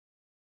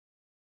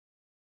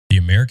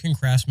American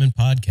Craftsman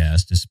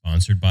podcast is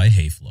sponsored by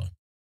Hayfla.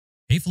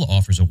 Hayfla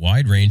offers a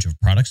wide range of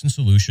products and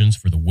solutions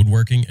for the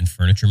woodworking and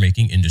furniture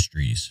making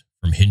industries,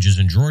 from hinges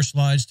and drawer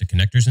slides to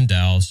connectors and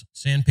dowels,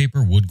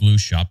 sandpaper, wood glue,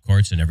 shop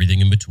carts, and everything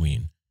in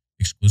between.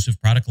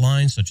 Exclusive product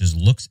lines such as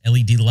Lux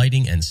LED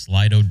lighting and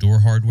Slido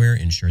door hardware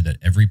ensure that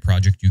every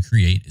project you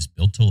create is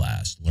built to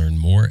last. Learn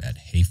more at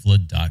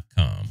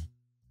hayfla.com.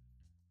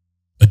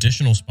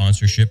 Additional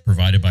sponsorship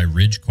provided by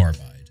Ridge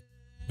Carbide.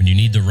 When you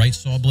need the right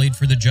saw blade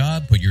for the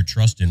job, put your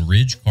trust in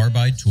Ridge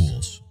Carbide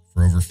tools.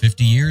 For over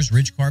 50 years,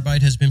 Ridge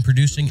Carbide has been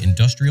producing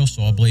industrial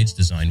saw blades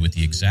designed with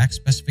the exact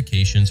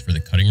specifications for the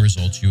cutting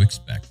results you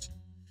expect.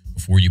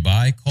 Before you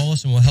buy, call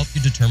us and we'll help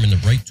you determine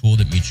the right tool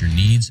that meets your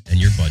needs and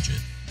your budget.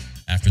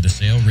 After the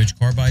sale, Ridge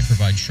Carbide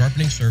provides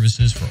sharpening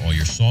services for all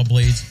your saw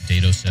blades,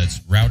 dado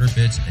sets, router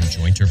bits, and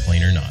jointer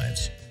planer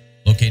knives.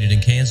 Located in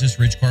Kansas,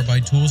 Ridge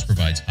Carbide Tools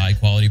provides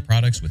high-quality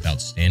products with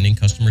outstanding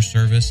customer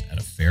service at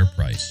a fair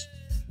price.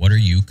 What are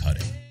you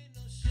cutting?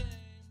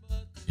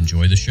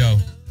 Enjoy the show.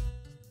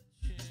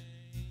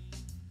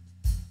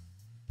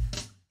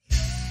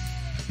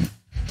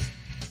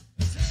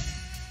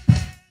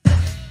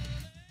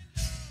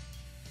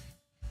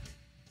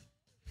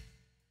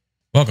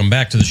 Welcome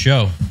back to the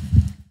show.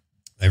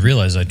 I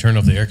realized I turned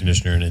off the air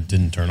conditioner and it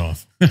didn't turn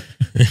off.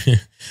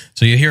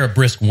 So you hear a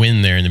brisk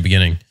wind there in the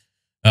beginning.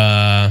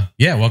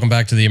 Welcome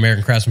back to the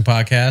American Craftsman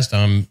podcast.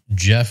 I'm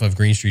Jeff of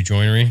Greene Street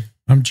Joinery.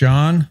 I'm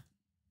John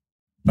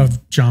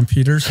of John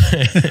Peters.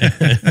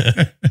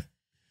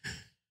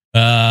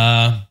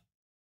 I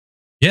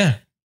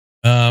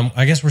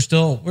guess we're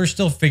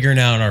still figuring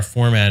out our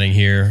formatting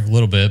here a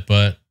little bit,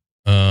 but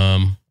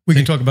we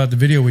can talk about the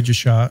video we just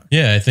shot.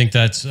 Yeah, I think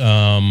that's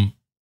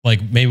like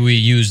maybe we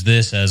use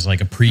this as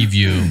like a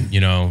preview.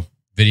 You know,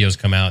 videos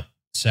come out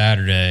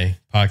Saturday,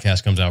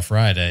 podcast comes out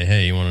Friday.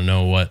 Hey, you want to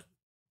know what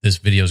this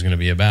video is going to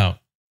be about?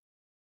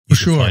 You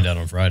should find out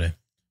on Friday.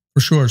 For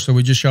sure. So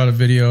we just shot a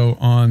video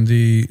on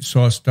the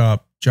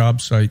Sawstop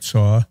Jobsite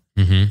saw.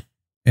 Mm-hmm.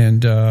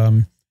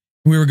 And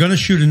we were going to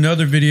shoot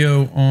another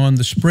video on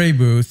the spray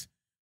booth,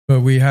 but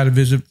we had a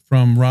visit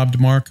from Rob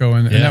DeMarco,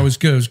 and that was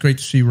good. It was great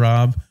to see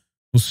Rob.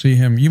 We'll see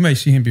him. You may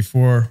see him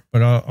before,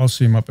 but I'll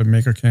see him up at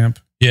Maker Camp.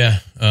 Yeah.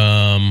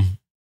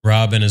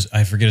 Rob and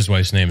I forget his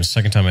wife's name. It's the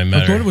second time I met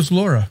her. I thought it was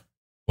Laura.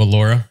 Well,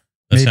 Laura?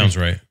 That sounds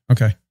right.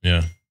 Okay.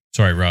 Yeah.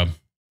 Sorry, Rob.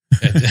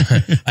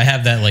 I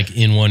have that like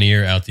in one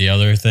ear, out the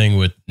other thing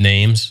with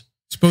names.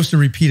 Supposed to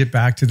repeat it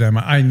back to them.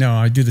 I know.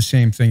 I do the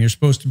same thing. You're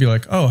supposed to be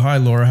like, "Oh, hi,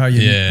 Laura. How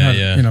you?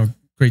 You know,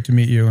 great to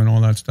meet you," and all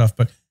that stuff.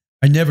 But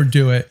I never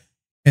do it.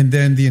 And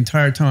then the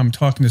entire time I'm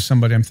talking to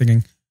somebody, I'm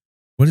thinking,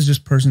 "What is this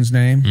person's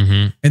name?"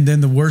 Mm-hmm. And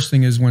then the worst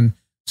thing is when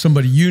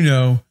somebody you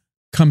know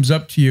comes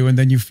up to you, and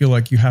then you feel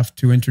like you have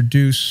to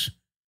introduce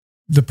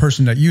the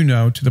person that you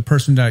know to the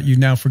person that you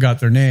now forgot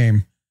their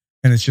name,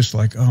 and it's just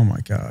like, "Oh my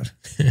God,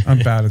 I'm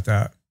bad at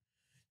that."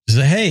 Just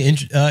like, hey,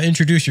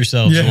 introduce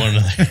yourselves to one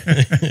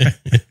another.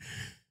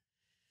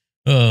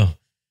 Oh,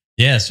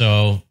 yeah.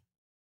 So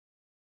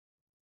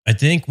I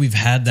think we've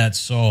had that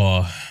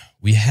saw.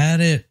 We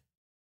had it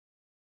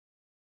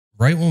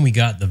right when we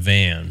got the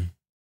van.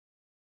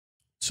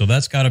 So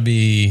that's got to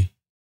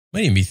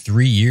might even be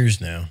 3 years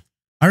now.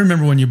 I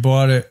remember when you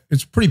bought it.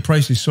 It's a pretty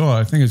pricey saw.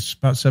 I think it's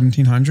about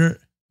 $1,700.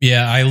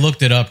 Yeah, I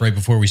looked it up right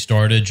before we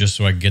started just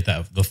so I could get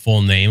the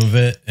full name of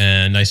it.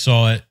 And I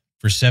saw it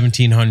for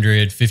 $1,700,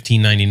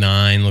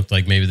 $1,599 looked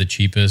like maybe the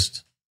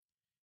cheapest.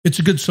 It's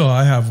a good saw.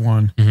 I have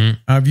one. Mm-hmm.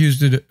 I've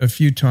used it a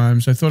few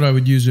times. I thought I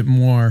would use it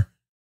more.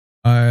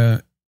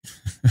 On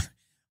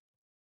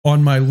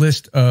my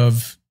list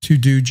of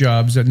to-do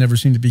jobs that never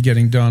seem to be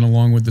getting done,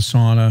 along with the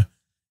sauna,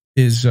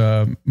 is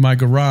my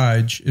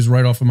garage is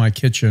right off of my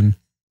kitchen.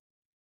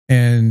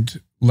 And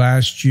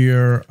last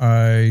year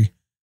I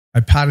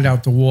padded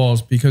out the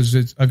walls because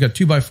I've got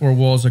 2x4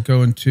 walls that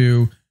go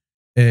into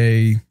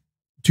a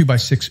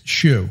 2x6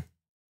 shoe,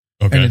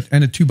 okay,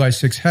 and a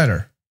 2x6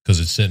 header. Because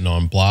it's sitting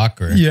on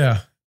block, or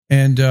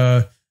and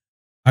I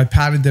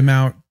padded them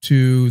out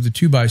to the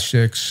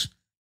 2x6,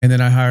 and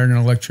then I hired an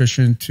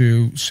electrician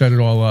to set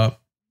it all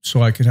up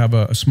so I could have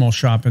a small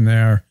shop in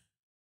there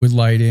with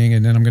lighting,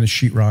 and then I'm going to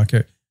sheetrock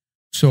it.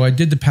 So I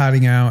did the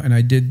padding out and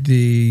I did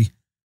the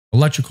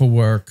electrical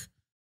work,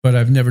 but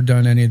I've never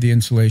done any of the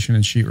insulation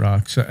and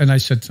sheetrock. So, and I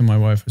said to my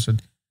wife, I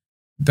said,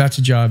 that's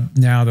a job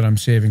now that I'm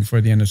saving for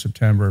the end of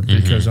September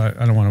because I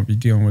don't want to be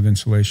dealing with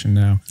insulation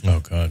now. Oh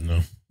God,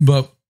 no.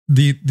 But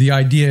the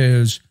idea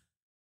is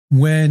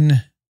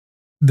when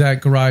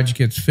that garage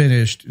gets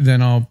finished,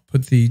 then I'll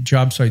put the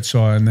job site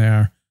saw in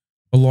there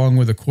along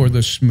with a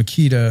cordless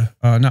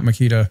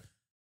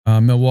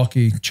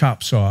Milwaukee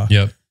chop saw.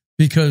 Yep.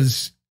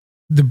 Because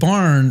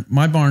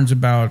my barn's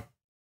about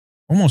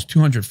almost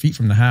 200 feet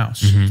from the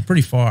house. Mm-hmm. It's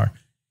pretty far.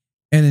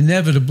 And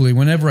inevitably,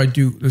 whenever I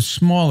do the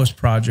smallest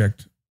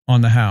project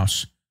on the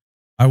house,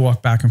 I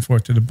walk back and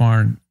forth to the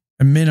barn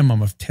a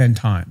minimum of 10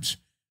 times.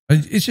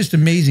 It's just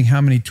amazing how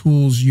many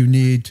tools you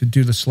need to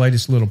do the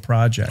slightest little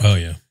project. Oh,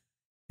 yeah.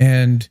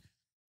 And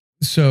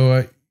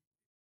so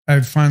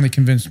I've finally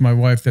convinced my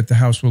wife that the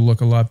house will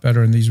look a lot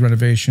better, and these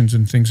renovations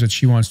and things that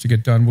she wants to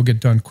get done will get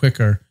done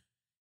quicker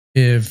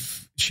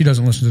if she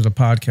doesn't listen to the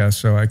podcast.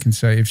 So I can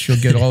say if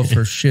she'll get all of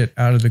her shit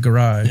out of the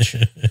garage,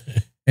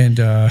 and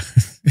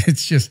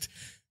it's just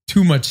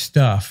too much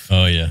stuff.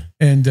 Oh yeah.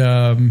 And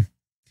I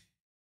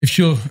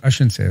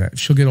shouldn't say that. If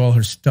she'll get all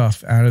her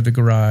stuff out of the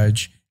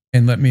garage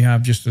and let me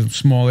have just a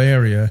small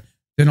area,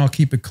 then I'll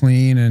keep it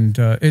clean. And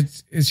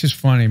it's just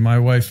funny. My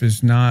wife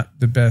is not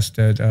the best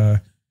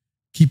at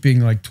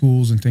keeping like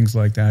tools and things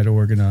like that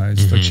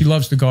organized. Mm-hmm. Like she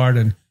loves to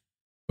garden,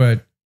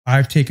 but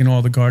I've taken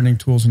all the gardening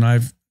tools and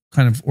I've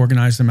kind of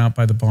organized them out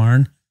by the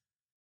barn.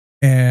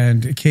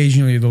 And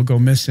occasionally they'll go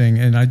missing.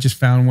 And I just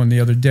found one the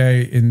other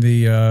day in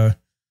the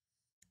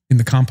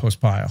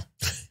compost pile.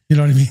 You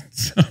know what I mean?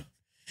 So.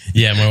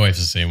 Yeah, my wife's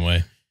the same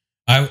way.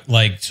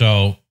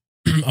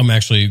 I'm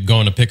actually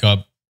going to pick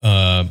up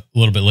a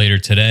little bit later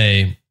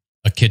today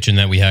a kitchen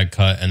that we had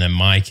cut, and then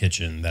my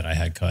kitchen that I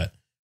had cut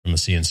from a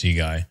CNC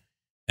guy.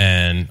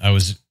 And I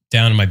was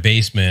down in my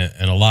basement,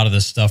 and a lot of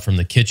the stuff from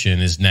the kitchen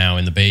is now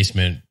in the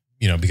basement,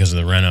 because of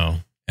the reno.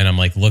 And I'm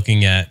like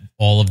looking at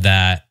all of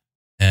that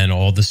and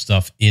all the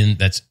stuff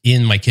that's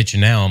in my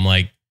kitchen now. I'm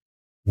like,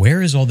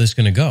 where is all this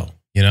going to go?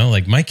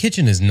 Like my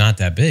kitchen is not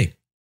that big.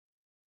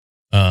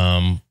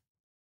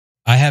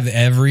 I have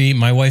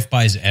my wife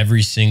buys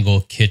every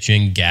single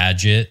kitchen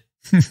gadget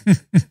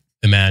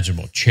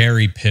imaginable.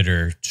 Cherry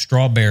pitter,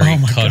 strawberry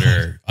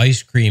cutter,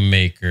 ice cream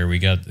maker. We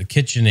got the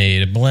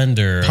KitchenAid, a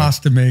blender.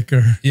 Pasta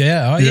maker.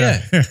 Yeah. Oh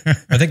yeah.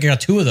 I think I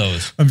got 2 of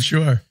those. I'm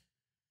sure.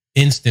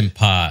 Instant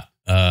Pot.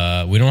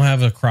 We don't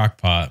have a crock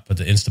pot, but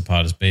the Instant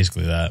Pot is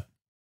basically that.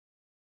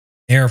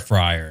 Air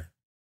fryer,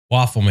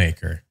 waffle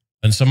maker,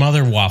 and some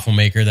other waffle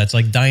maker that's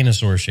like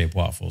dinosaur shaped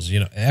waffles,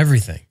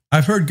 everything.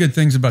 I've heard good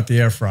things about the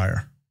air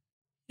fryer.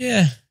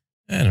 Yeah.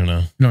 I don't know.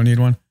 You don't need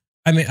one?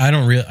 I mean, I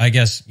don't really, I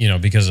guess,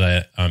 because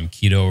I'm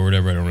keto or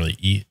whatever, I don't really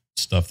eat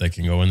stuff that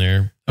can go in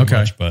there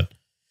much, but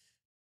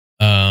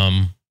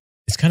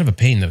it's kind of a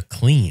pain to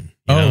clean.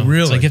 Oh,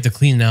 really? It's like you have to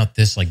clean out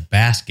this like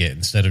basket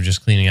instead of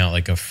just cleaning out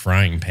like a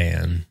frying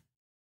pan.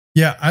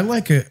 Yeah,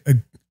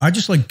 I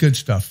just like good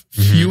stuff.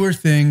 Mm-hmm. Fewer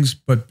things,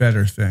 but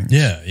better things.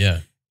 Yeah,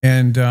 yeah.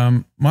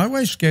 And my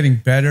wife's getting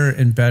better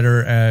and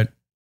better at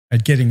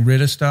getting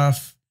rid of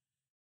stuff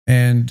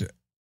and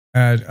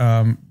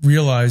at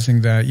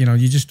realizing that,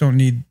 you just don't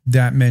need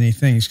that many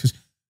things because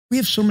we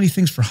have so many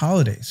things for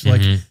holidays,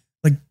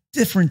 like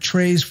different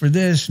trays for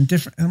this and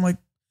different. And I'm like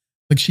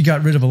she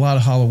got rid of a lot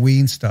of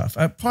Halloween stuff.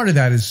 Part of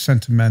that is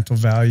sentimental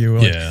value.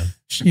 Like,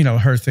 yeah.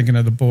 Her thinking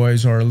of the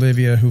boys or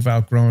Olivia who've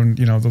outgrown,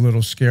 the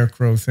little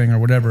scarecrow thing or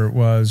whatever it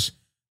was.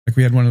 Like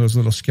we had one of those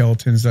little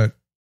skeletons that,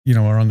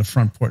 are on the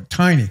front porch.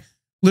 Tiny.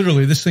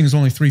 Literally, this thing is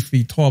only 3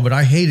 feet tall, but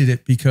I hated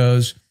it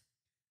because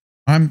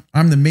I'm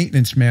the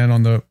maintenance man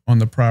on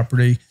the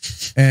property.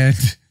 And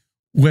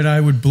when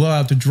I would blow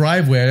out the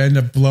driveway, I'd end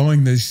up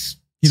blowing this,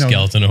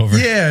 skeleton over.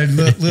 Yeah,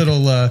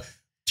 little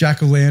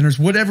jack-o'-lanterns,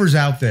 whatever's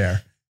out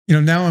there.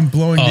 Now I'm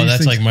blowing these that's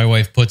things. like my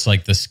wife puts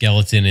like the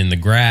skeleton in the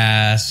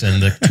grass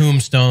and the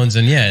tombstones.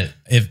 And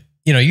if,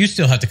 you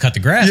still have to cut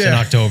the grass in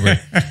October.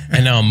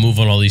 And now I'm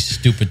moving all these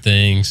stupid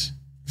things.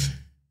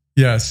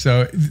 Yeah.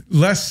 So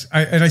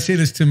I say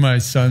this to my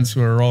sons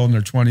who are all in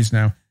their 20s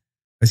now.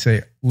 I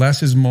say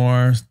less is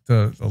more.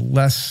 The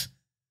less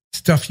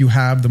stuff you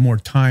have, the more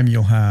time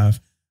you'll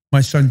have. My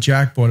son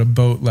Jack bought a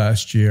boat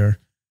last year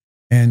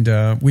and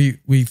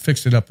we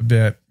fixed it up a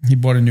bit. He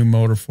bought a new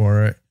motor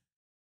for it.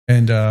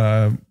 And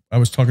I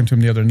was talking to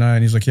him the other night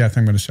and he's like, yeah, I think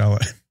I'm going to sell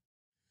it.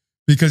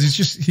 Because it's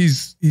just, he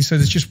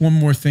said, it's just one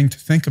more thing to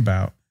think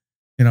about,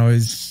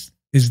 is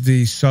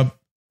the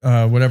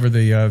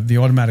the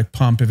automatic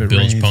pump, if it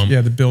bilge rains. Pump.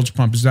 Yeah. The bilge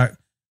pump, is that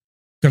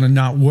going to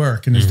not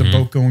work? And is the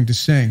boat going to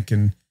sink?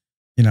 And,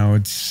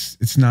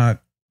 it's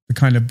not the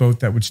kind of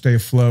boat that would stay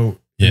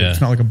afloat. Yeah. It's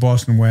not like a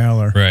Boston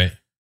whaler. Right.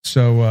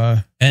 So,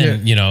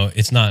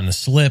 it's not in a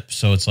slip.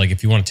 So it's like,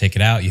 if you want to take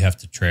it out, you have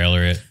to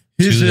trailer it.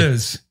 His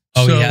is.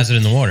 Oh, so he has it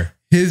in the water.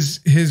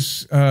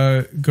 His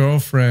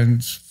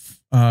girlfriend's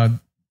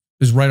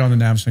is right on the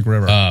Navesink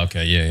River. Oh,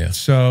 okay. Yeah, yeah.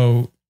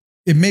 So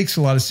it makes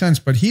a lot of sense,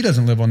 but he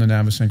doesn't live on the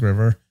Navesink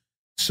River.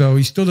 So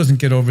he still doesn't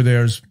get over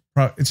there.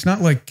 It's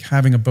not like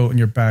having a boat in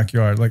your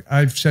backyard. Like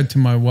I've said to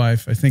my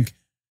wife, I think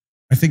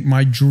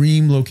my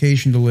dream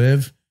location to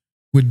live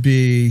would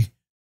be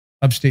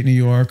upstate New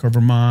York or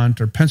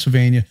Vermont or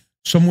Pennsylvania,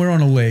 somewhere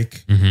on a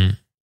lake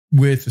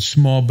with a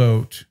small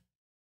boat,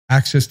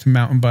 access to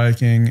mountain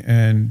biking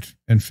and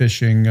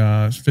fishing,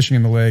 fishing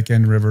in the lake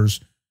and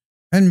rivers,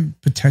 and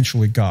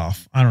potentially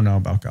golf. I don't know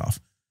about golf.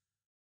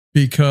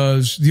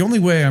 Because the only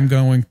way I'm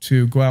going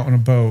to go out on a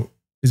boat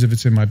is if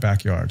it's in my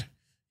backyard.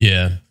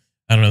 Yeah.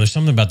 I don't know. There's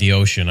something about the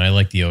ocean. I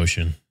like the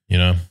ocean, You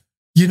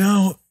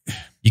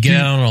get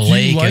out on a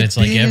lake and it's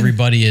like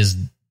everybody is,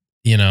 Do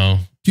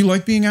you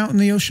like being out in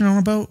the ocean on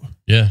a boat?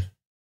 Yeah.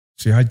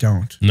 See, I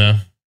don't. No.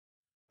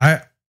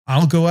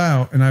 I'll go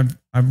out, and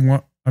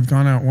I've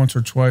gone out once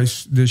or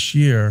twice this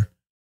year.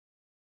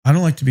 I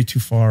don't like to be too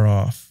far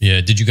off.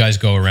 Yeah. Did you guys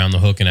go around the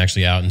hook and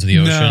actually out into the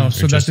ocean? No.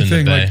 So that's the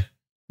thing.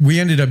 we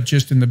ended up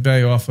just in the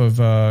bay off of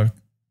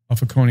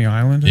Coney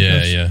Island. I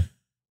guess. Yeah.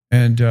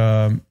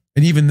 And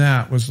even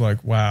that was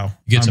like, wow.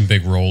 You get some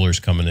big rollers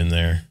coming in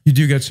there. You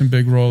do get some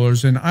big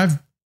rollers. And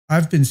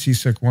I've been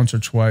seasick once or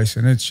twice,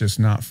 and it's just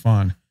not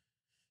fun.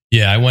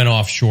 Yeah, I went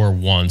offshore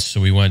once.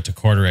 So we went to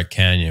Carteret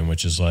Canyon,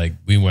 which is like,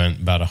 we went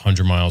about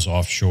 100 miles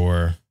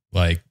offshore,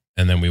 like,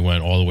 and then we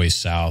went all the way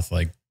south,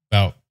 like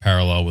about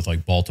parallel with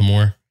like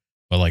Baltimore,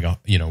 but like,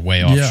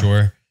 way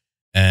offshore.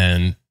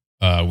 And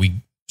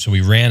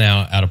we ran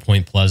out of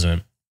Point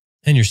Pleasant,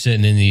 and you're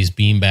sitting in these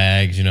bean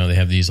bags. They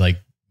have these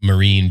like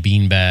marine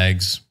bean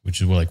bags,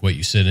 which is like what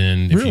you sit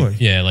in.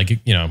 Really?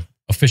 A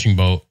fishing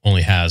boat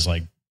only has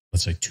like,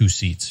 let's say 2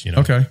 seats,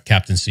 okay,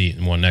 captain seat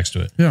and one next to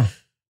it. Yeah.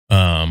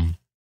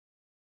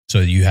 So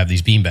you have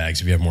these bean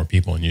bags if you have more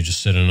people, and you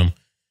just sit in them,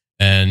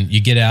 and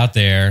you get out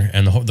there,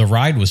 and the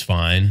ride was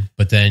fine,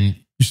 but then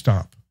you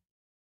stop.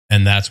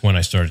 And that's when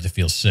I started to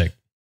feel sick.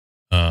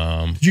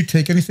 Did you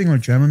take anything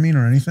like Dramamine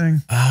or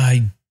anything?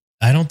 I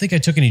don't think I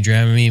took any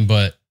Dramamine,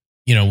 but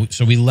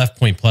so we left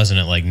Point Pleasant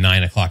at like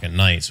 9 o'clock at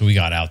night. So we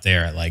got out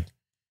there at like,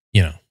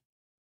 2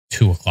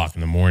 o'clock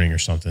in the morning or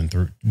something,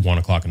 1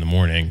 o'clock in the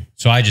morning.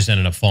 So I just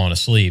ended up falling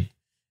asleep.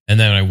 And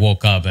then I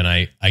woke up, and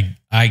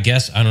I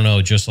guess, I don't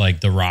know, just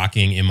like the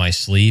rocking in my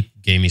sleep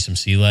gave me some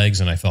sea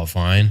legs, and I felt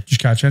fine. Did you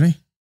catch any?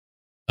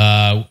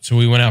 So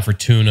we went out for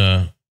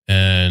tuna,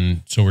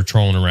 and so we're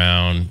trolling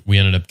around. We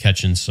ended up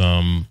catching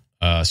some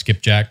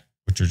skipjack,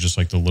 which are just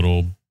like the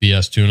little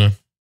BS tuna.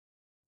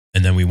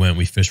 And then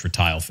we fished for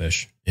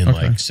tilefish in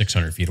like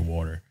 600 feet of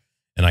water.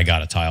 And I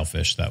got a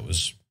tilefish that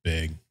was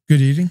big.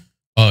 Good eating?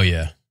 Oh,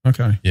 yeah.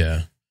 Okay.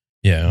 Yeah.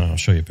 Yeah, I'll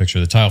show you a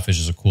picture. The tilefish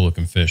is a cool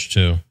looking fish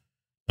too.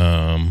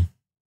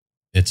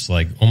 It's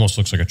like, almost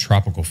looks like a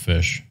tropical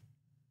fish,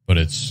 but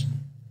it's,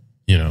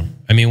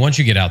 once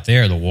you get out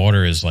there, the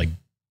water is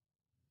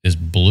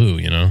blue,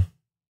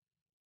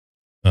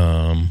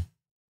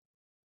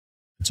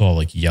 it's all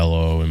like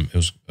yellow, and it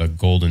was a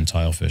golden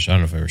tilefish. I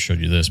don't know if I ever showed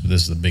you this, but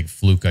this is the big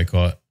fluke I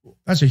caught.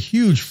 That's a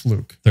huge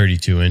fluke.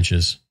 32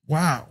 inches.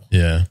 Wow.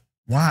 Yeah.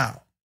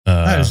 Wow.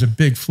 That is a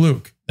big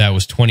fluke. That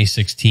was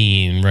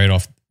 2016,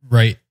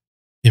 right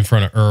in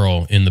front of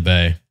Earl in the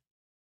bay.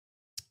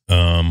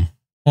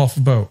 Off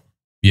the boat.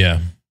 Yeah.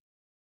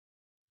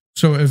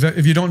 So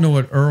if you don't know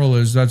what Earl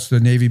is, that's the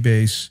Navy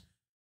base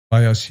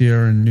by us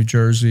here in New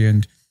Jersey,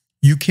 and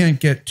you can't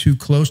get too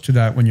close to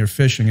that when you're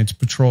fishing. It's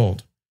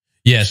patrolled.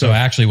 Yeah. So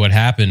actually what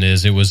happened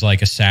is, it was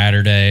like a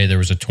Saturday. There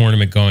was a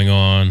tournament going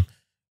on.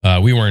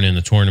 We weren't in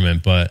the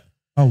tournament, but.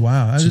 Oh,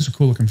 wow. That is a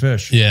cool looking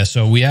fish. Yeah.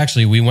 So we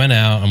went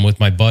out. I'm with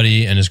my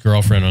buddy and his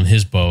girlfriend on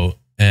his boat,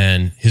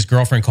 and his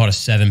girlfriend caught a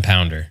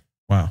 7-pounder.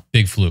 Wow.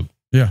 Big fluke.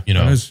 Yeah.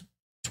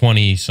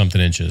 20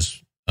 something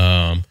inches.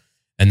 And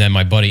then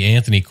my buddy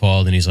Anthony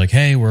called, and he's like,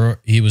 hey,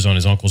 he was on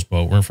his uncle's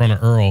boat. We're in front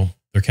of Earl.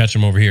 They're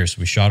catching him over here. So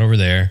we shot over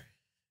there,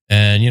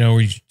 and,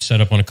 we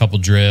set up on a couple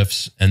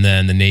drifts, and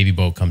then the Navy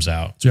boat comes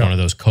out. It's one of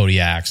those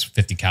Kodiaks,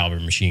 50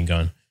 caliber machine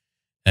gun.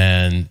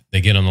 And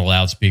they get on the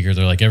loudspeaker.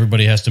 They're like,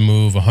 everybody has to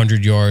move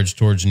 100 yards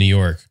towards New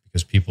York,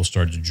 because people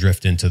started to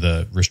drift into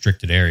the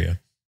restricted area.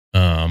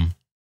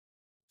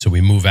 So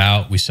we move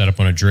out, we set up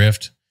on a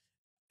drift,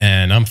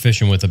 and I'm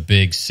fishing with a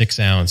big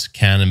 6-ounce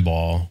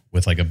cannonball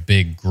with like a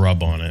big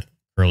grub on it,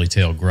 curly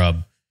tail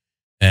grub.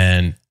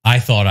 And I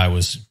thought I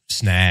was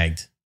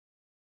snagged.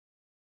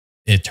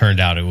 It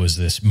turned out it was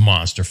this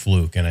monster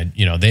fluke. And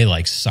they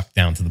like suck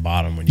down to the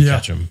bottom when you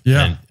catch them.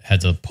 Yeah. And had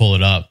to pull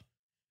it up.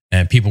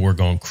 And people were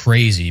going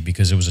crazy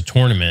because it was a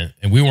tournament,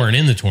 and we weren't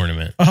in the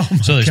tournament. Oh,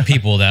 so there's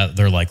people that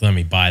they're like, let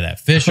me buy that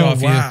fish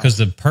off you. Because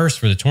the purse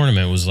for the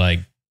tournament was like,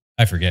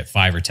 I forget,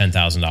 $5,000 or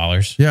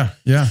 $10,000. Yeah.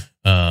 Yeah.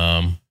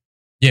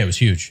 Yeah, it was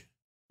huge.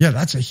 Yeah,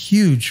 that's a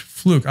huge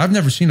fluke. I've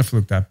never seen a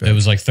fluke that big. It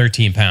was like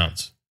 13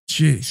 pounds.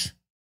 Jeez.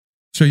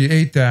 So you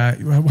ate that.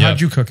 How'd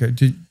you cook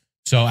it?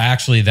 So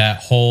actually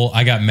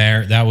I got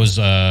married. That was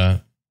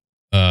June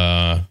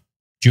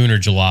or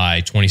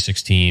July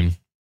 2016.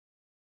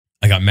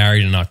 I got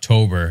married in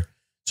October.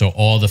 So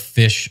all the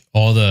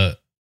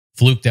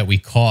fluke that we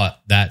caught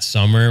that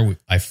summer,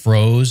 I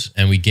froze,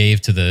 and we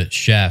gave to the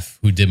chef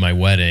who did my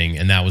wedding.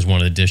 And that was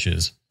one of the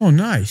dishes. Oh,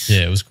 nice.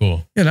 Yeah, it was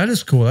cool. Yeah, that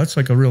is cool. That's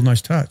like a real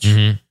nice touch.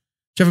 Mm-hmm.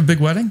 Did you have a big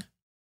wedding?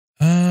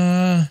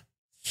 I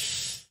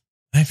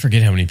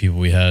forget how many people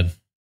we had.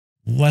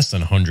 Less than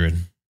 100.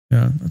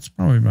 Yeah, that's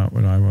probably about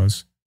what I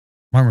was.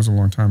 Mine was a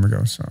long time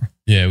ago. So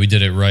yeah, we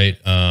did it right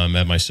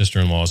at my sister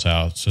and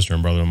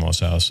brother-in-law's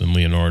house in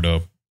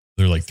Leonardo.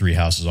 They're like 3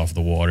 houses off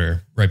the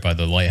water, right by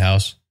the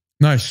lighthouse.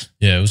 Nice.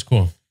 Yeah, it was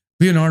cool.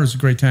 Leonardo's a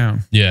great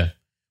town. Yeah,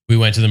 we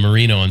went to the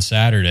marina on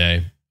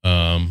Saturday,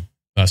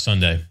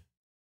 Sunday.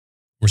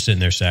 We're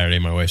sitting there Saturday.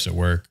 My wife's at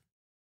work.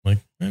 I'm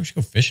like, we should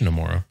go fishing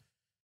tomorrow. So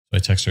I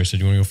texted her. I said,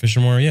 you want to go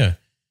fishing tomorrow? Yeah.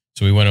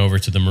 So we went over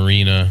to the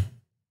marina,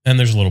 and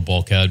there's a little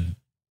bulkhead.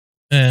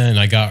 And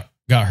I got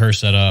her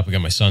set up. I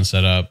got my son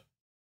set up.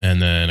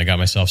 And then I got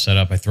myself set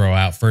up. I throw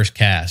out first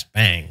cast.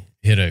 Bang.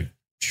 Hit a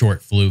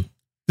short fluke.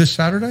 This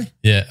Saturday?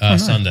 Yeah.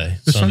 Nice. Sunday.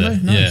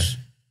 Nice.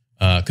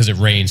 Yeah. Because it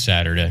rained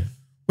Saturday.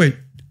 Wait.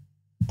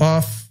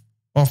 Off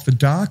off the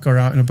dock or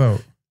out in a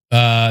boat?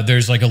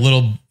 There's like a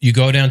little, you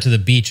go down to the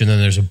beach and then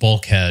there's a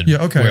bulkhead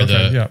where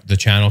the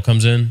channel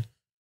comes in.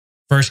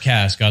 First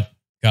cast got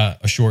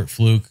a short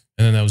fluke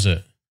and then that was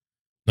it.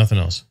 Nothing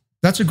else.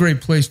 That's a great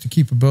place to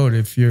keep a boat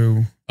if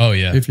you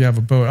have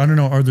a boat. I don't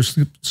know, are there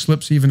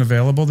slips even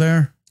available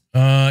there?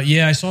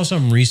 Yeah, I saw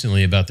something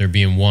recently about there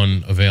being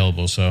one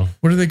available. So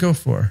what do they go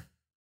for?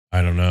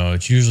 I don't know.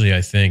 It's usually,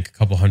 I think, a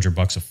couple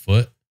 $100 a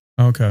foot.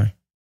 Okay.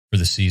 For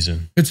the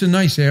season. It's a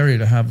nice area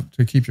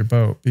to keep your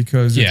boat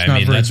because it's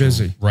not very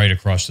busy. Right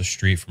across the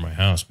street from my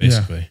house,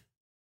 basically.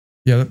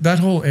 Yeah, that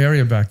whole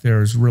area back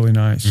there is really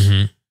nice.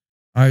 Mm-hmm.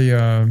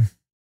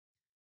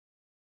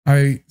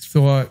 I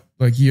thought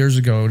like years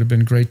ago it would have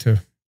been great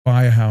to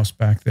buy a house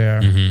back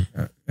there.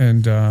 Mm-hmm.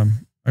 And I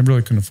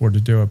really couldn't afford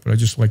to do it, but I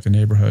just like the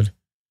neighborhood.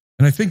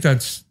 And I think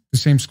that's the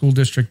same school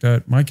district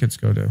that my kids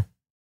go to.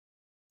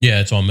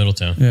 Yeah, it's all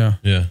Middletown.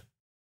 Yeah.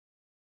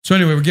 So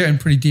anyway, we're getting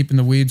pretty deep in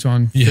the weeds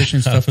on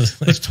fishing stuff.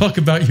 Let's talk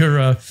about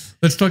your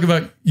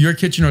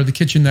kitchen or the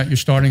kitchen that you're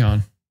starting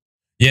on.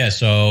 Yeah,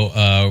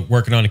 so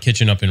working on a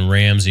kitchen up in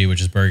Ramsey,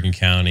 which is Bergen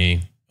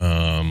County,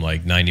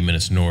 like 90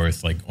 minutes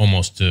north, like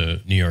almost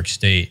to New York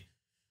State.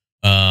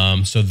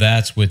 So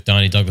that's with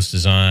Donnie Douglas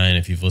Design.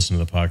 If you've listened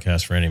to the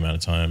podcast for any amount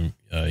of time,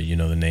 you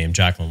know the name.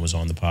 Jacqueline was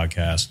on the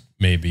podcast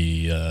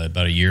maybe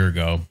about a year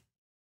ago.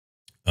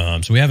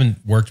 So we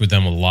haven't worked with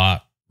them a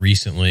lot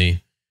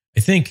recently. I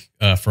think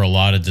for a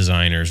lot of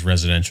designers,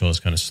 residential has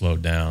kind of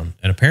slowed down.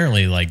 And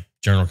apparently, like,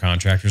 general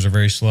contractors are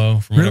very slow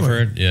from what I've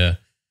heard. Yeah.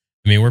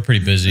 I mean, we're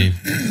pretty busy.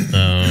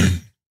 I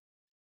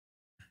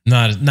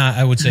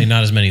would say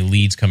not as many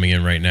leads coming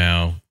in right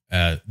now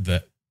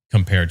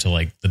compared to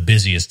like the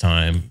busiest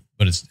time,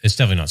 but it's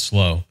definitely not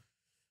slow.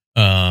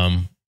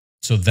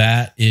 So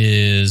that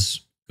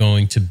is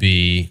going to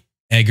be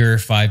Egger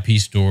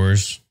 5-piece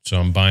doors. So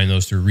I'm buying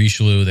those through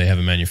Richelieu. They have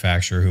a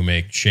manufacturer who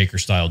make shaker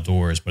style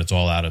doors, but it's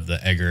all out of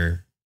the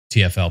Egger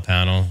TFL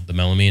panel, the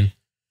melamine.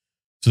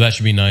 So that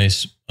should be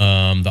nice.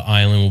 The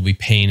island will be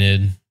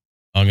painted.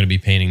 I'm going to be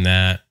painting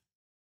that.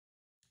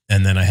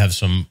 And then I have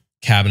some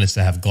cabinets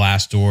that have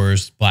glass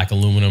doors, black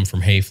aluminum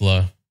from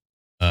Hayfla.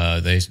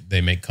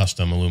 They make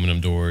custom aluminum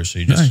doors. So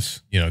you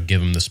just, give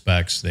them the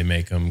specs. They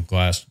make them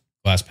glass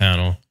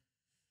panel.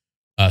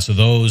 So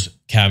those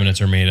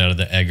cabinets are made out of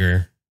the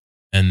Egger.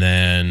 And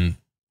then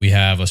we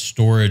have a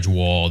storage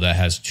wall that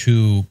has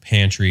 2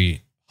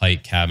 pantry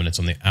height cabinets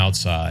on the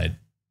outside.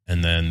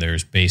 And then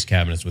there's base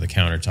cabinets with a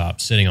countertop.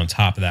 Sitting on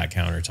top of that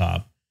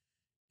countertop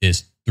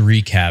is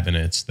 3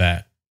 cabinets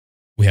that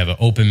we have an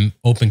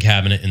open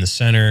cabinet in the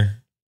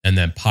center and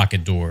then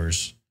pocket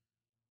doors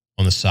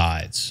on the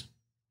sides.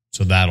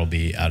 So that'll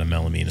be out of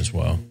melamine as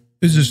well.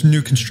 Is this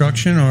new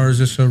construction or is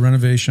this a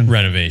renovation?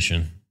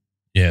 Renovation.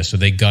 Yeah. So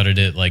they gutted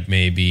it like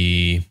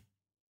maybe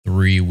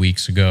 3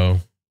 weeks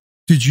ago.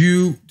 Did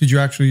you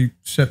actually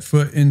set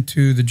foot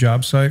into the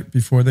job site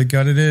before they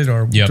gutted it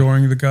or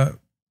during the gut?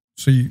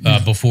 So you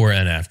before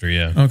and after,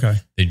 yeah. Okay.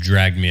 They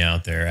dragged me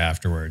out there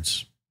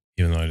afterwards,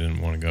 even though I didn't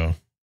want to go.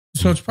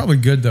 So it's probably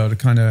good though to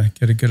kind of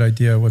get a good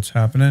idea of what's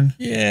happening.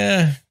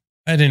 Yeah,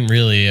 I didn't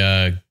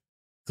really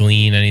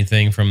glean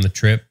anything from the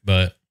trip,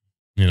 but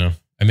I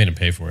made them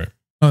pay for it.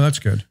 Oh, that's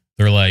good.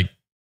 They're like,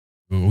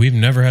 we've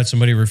never had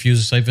somebody refuse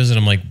a site visit.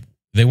 I'm like,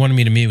 they wanted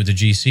me to meet with the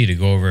GC to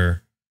go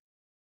over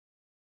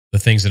the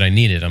things that I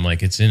needed. I'm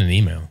like, it's in an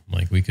email. I'm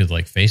like, we could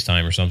like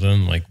FaceTime or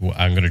something. Like,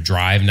 I'm going to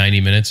drive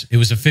 90 minutes. It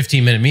was a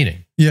 15-minute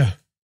meeting. Yeah.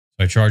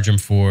 I charge them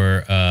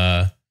for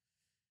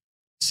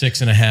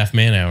 6.5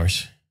 man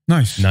hours.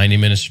 Nice. 90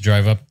 minutes to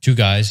drive up. 2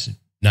 guys,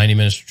 90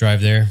 minutes to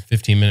drive there,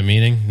 15-minute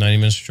meeting, 90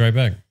 minutes to drive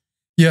back.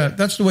 Yeah,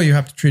 that's the way you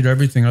have to treat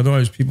everything.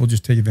 Otherwise, people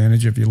just take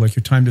advantage of you. Like,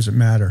 your time doesn't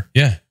matter.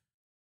 Yeah.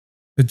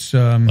 It's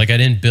like I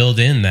didn't build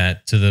in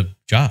that to the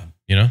job,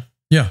 Yeah.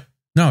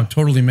 No, it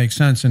totally makes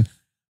sense. And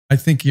I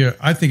think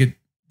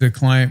the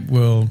client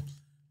will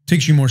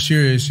take you more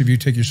serious if you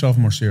take yourself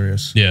more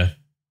serious. Yeah.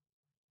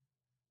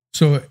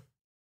 So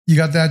you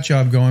got that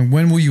job going.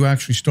 When will you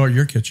actually start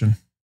your kitchen?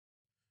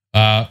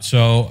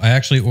 So I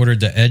actually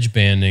ordered the edge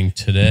banding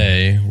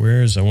today.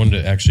 I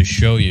wanted to actually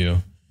show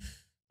you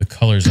the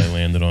colors I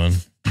landed on.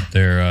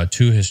 They're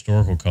 2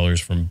 historical colors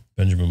from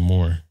Benjamin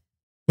Moore.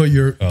 But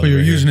you're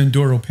using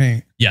Enduro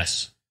paint.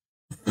 Yes.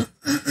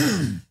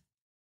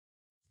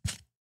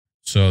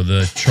 So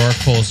the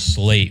charcoal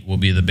slate will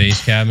be the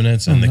base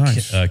cabinets, and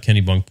the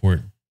Kenny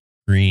Bunkport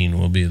green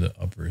will be the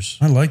uppers.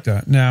 I like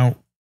that. Now,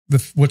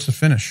 what's the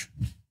finish?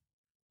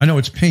 I know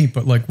it's paint,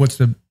 but like, what's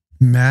the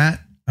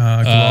matte?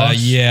 Gloss?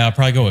 Yeah, I'll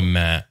probably go with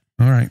matte.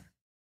 All right.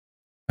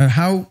 And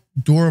how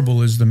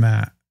durable is the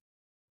matte?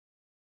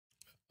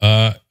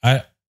 I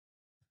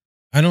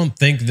don't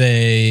think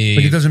they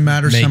it doesn't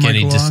matter make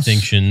any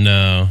distinction.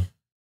 No.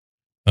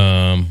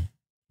 Let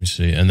me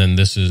see. And then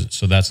that's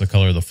the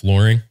color of the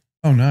flooring.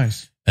 Oh,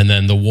 nice. And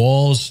then the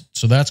walls.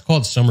 So that's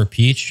called Summer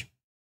Peach.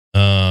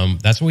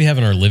 That's what we have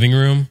in our living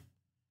room.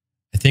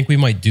 I think we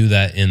might do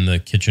that in the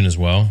kitchen as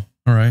well.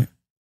 All right.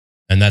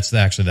 And that's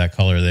actually that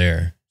color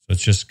there. So it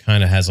just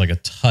kind of has like a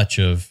touch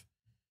of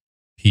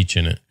peach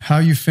in it. How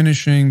are you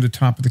finishing the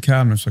top of the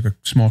cabinets? Like a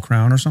small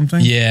crown or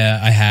something? Yeah,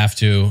 I have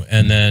to.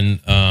 And then,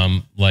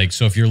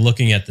 so if you're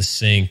looking at the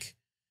sink,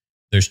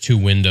 there's 2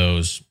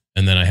 windows,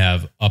 and then I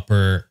have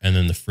upper and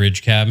then the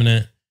fridge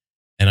cabinet,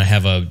 and I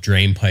have a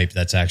drain pipe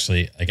that's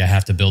actually like I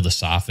have to build a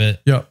soffit.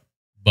 Yep.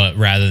 But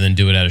rather than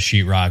do it out of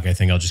sheetrock, I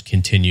think I'll just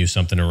continue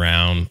something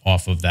around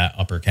off of that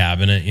upper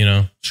cabinet,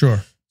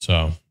 Sure.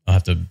 So I'll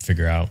have to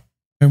figure out.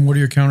 And what are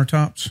your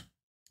countertops?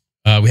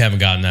 We haven't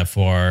gotten that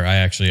far.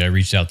 I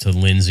reached out to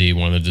Lindsay,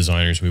 one of the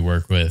designers we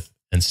work with,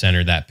 and sent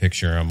her that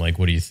picture. I'm like,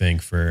 what do you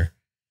think for,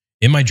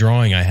 in my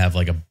drawing, I have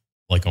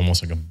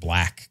almost like a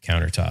black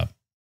countertop,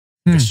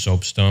 like a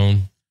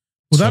soapstone.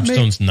 Well,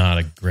 soapstone's not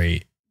a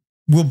great.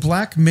 Will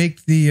black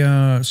make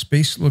the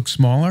space look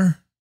smaller?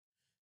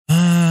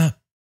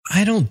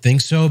 I don't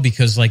think so,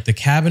 because like the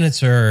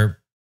cabinets are,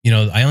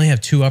 I only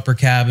have 2 upper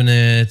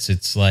cabinets.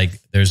 It's like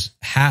there's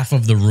half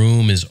of the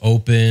room is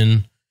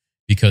open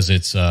because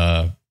it's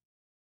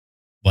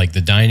like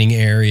the dining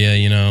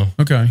area,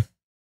 Okay.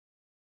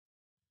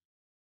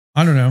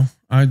 I don't know.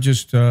 I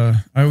just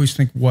I always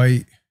think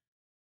white.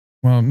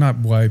 Well, not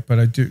white, but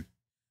I do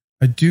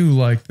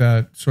like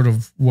that sort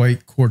of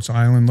white quartz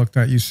island look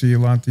that you see a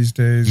lot these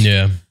days.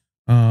 Yeah.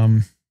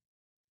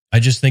 I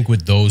just think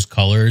with those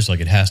colors, like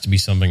it has to be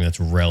something that's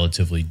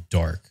relatively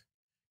dark.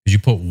 Because you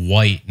put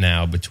white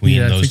now between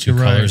those 2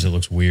 colors, it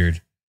looks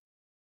weird.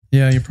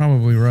 Yeah, you're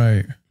probably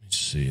right. Let's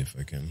see if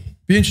I can.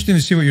 Be interesting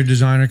to see what your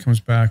designer comes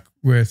back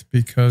with,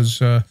 because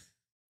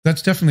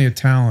that's definitely a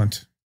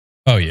talent.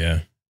 Oh, yeah.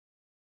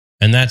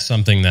 And that's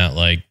something that,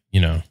 like,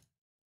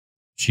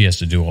 she has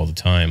to do all the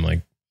time. Like,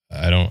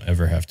 I don't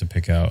ever have to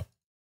pick out.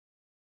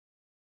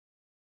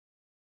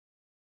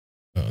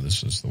 Oh,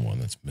 this is the one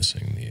that's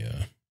missing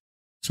the.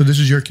 So this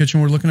is your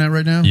kitchen we're looking at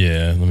right now?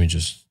 Yeah, let me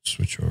just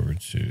switch over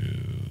to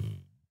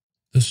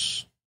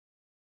this.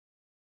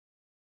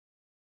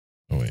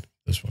 Oh, wait,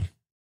 this one.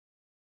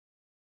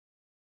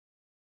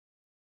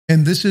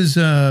 And this is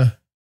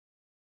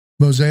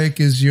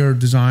Mosaic is your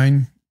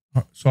design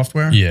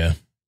software? Yeah.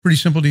 Pretty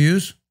simple to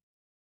use?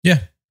 Yeah.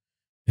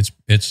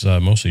 It's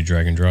mostly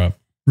drag and drop.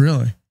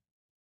 Really?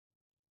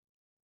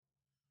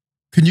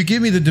 Can you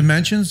give me the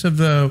dimensions of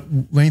the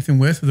length and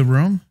width of the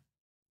room?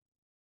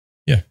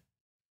 Yeah.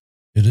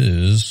 It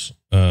is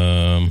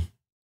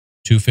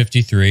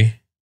 253.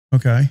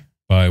 Okay.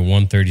 By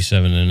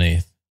 137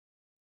 1/8.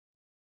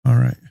 All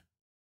right.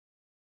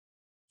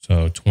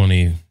 So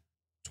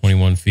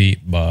 21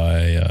 feet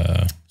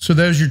by so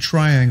there's your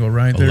triangle,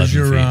 right? There's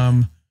your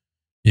feet.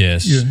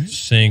 Yes,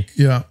 sink,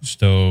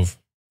 stove,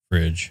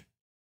 fridge.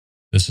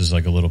 This is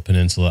like a little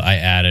peninsula. I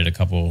added a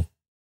couple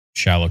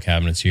shallow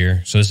cabinets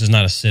here. So this is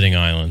not a sitting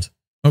island.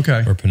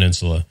 Okay. Or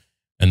peninsula.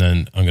 And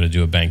then I'm going to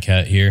do a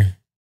banquette here.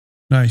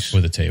 Nice.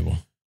 With a table.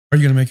 Are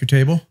you going to make your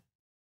table?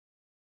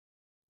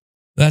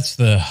 That's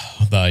the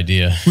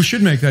idea. We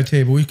should make that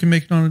table. We can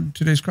make it on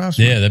today's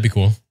Craftsman. Yeah, that'd be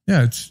cool.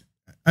 Yeah,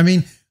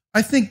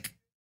 I think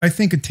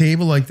a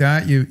table like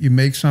that, you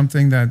make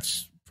something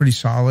that's pretty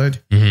solid,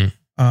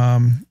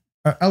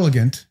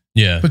 elegant.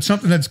 Yeah. But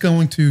something that's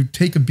going to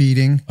take a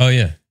beating. Oh,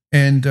 yeah.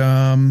 And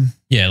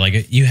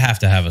like you have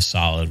to have a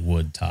solid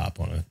wood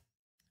top on it.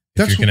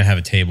 If you're going to have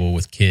a table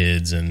with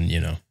kids and,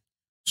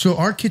 So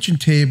our kitchen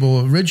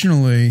table,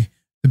 originally,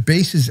 the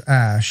base is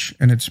ash,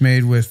 and it's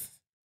made with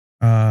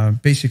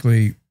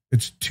basically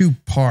it's 2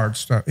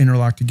 parts that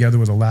interlock together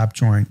with a lap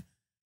joint.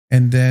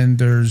 And then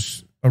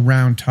there's a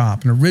round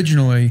top. And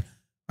originally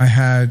I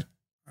had,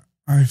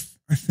 I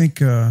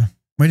think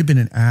might have been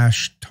an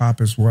ash top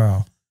as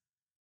well,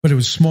 but it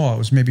was small. It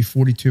was maybe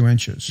 42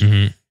 inches.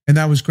 Mm-hmm. And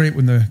that was great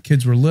when the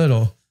kids were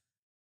little.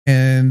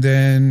 And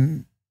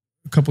then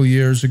a couple of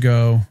years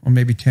ago, or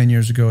maybe 10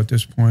 years ago at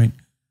this point,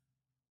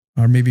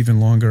 or maybe even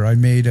longer, I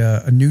made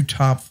a new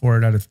top for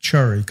it out of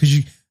cherry, because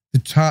the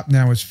top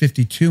now is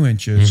 52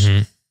 inches.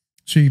 Mm-hmm.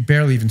 So you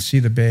barely even see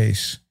the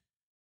base,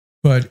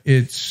 but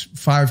it's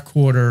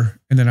 5/4.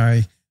 And then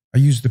I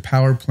used the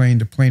power plane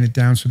to plane it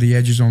down. So the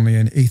edge is only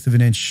not an eighth of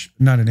an inch,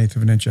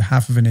 a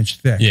 1/2 of an inch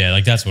thick. Yeah.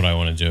 Like that's what I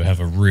want to do. Have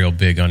a real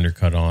big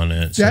undercut on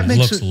it. So it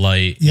looks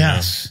light.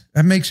 Yes.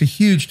 That makes a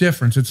huge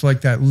difference. It's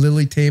like that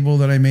lily table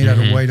that I made out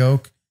of white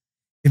oak.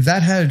 If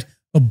that had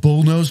a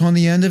bullnose on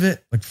the end of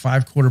it, like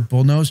 5/4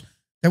 bullnose,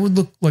 that would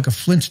look like a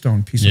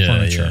Flintstone piece of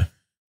furniture. Yeah.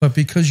 But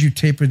because you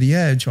taper the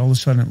edge, all of a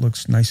sudden it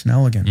looks nice and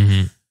elegant.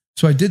 Mm-hmm.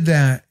 So I did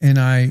that, and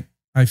I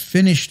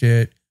finished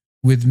it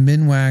with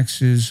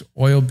Minwax's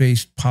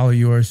oil-based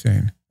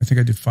polyurethane. I think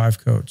I did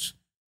 5 coats.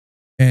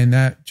 And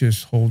that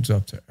just holds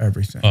up to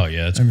everything. Oh,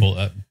 yeah.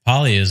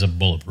 Poly is a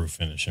bulletproof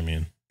finish.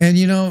 And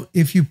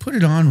if you put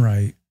it on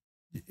right,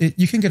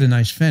 you can get a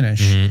nice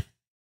finish. Mm-hmm.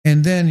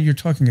 And then you're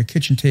talking a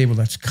kitchen table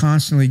that's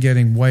constantly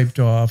getting wiped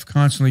off,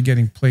 constantly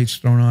getting plates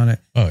thrown on it.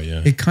 Oh,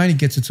 yeah. It kind of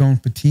gets its own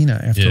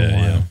patina after a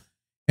while. Yeah.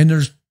 And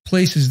there's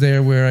places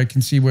there where I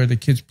can see where the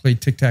kids play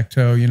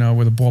tic-tac-toe,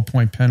 with a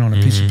ballpoint pen on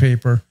a piece of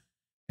paper.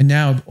 And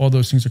now all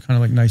those things are kind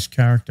of like nice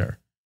character.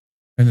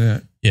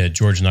 And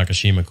George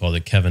Nakashima called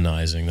it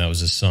Kevinizing. That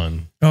was his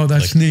son. Oh,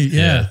 that's neat.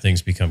 Yeah.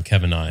 Things become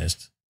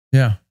Kevinized.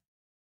 Yeah.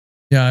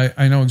 Yeah,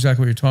 I know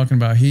exactly what you're talking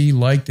about. He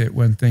liked it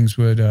when things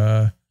would...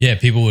 Yeah,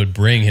 people would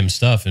bring him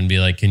stuff and be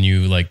like, can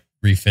you like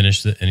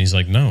refinish it? And he's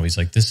like, no. He's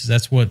like,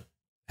 that's what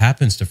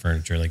happens to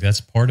furniture. Like,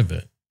 that's part of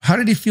it. How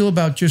did he feel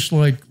about just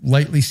like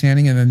lightly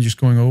sanding and then just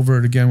going over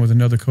it again with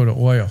another coat of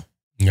oil?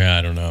 Yeah,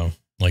 I don't know.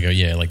 Like,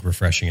 like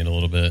refreshing it a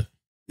little bit.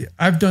 Yeah,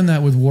 I've done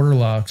that with water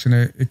locks, and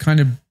it kind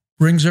of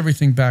brings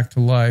everything back to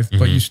life,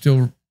 but you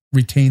still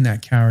retain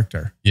that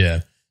character.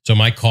 Yeah. So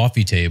my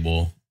coffee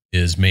table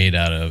is made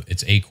out of,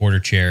 it's 8-quarter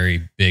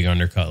cherry, big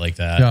undercut like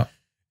that.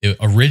 Yeah.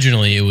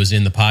 Originally, it was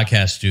in the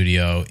podcast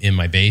studio in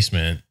my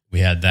basement. We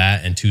had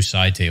that and 2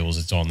 side tables.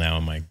 It's all now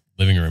in my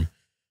living room.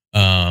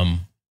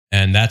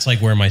 And that's like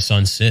where my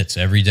son sits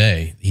every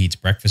day. He eats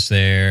breakfast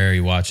there. He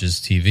watches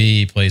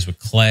TV, plays with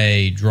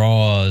clay,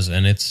 draws.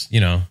 And it's,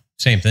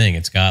 same thing.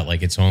 It's got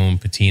like its own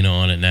patina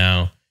on it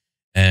now.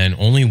 And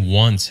only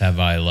once have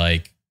I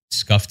like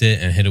scuffed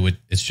it and hit it with,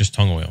 it's just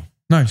tung oil.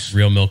 Nice.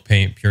 Real milk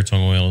paint, pure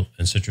tung oil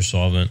and citrus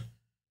solvent.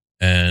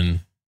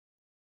 And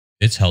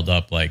it's held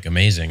up like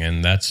amazing.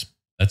 And that's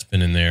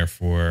been in there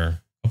for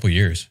a couple of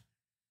years.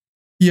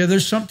 Yeah,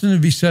 there's something to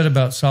be said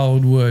about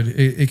solid wood.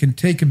 It can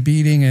take a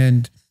beating,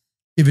 and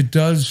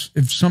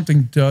if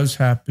something does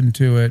happen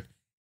to it,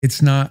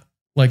 it's not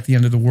like the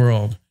end of the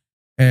world.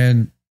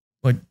 And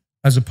like,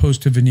 as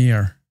opposed to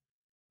veneer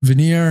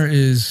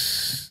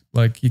is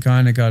like, you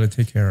kind of got to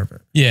take care of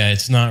it. Yeah,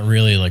 it's not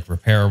really like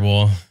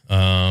repairable.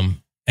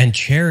 And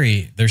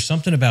cherry, there's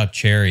something about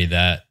cherry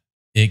that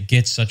it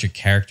gets such a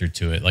character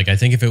to it. Like, I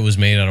think if it was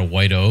made out of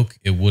white oak,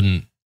 it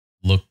wouldn't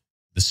look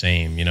the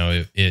same.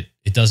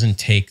 It doesn't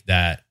take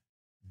that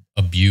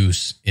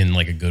abuse in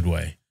like a good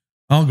way.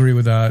 I'll agree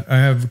with that. I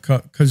have,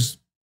 because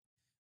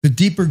the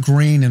deeper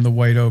grain in the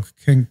white oak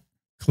can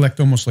collect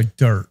almost like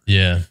dirt.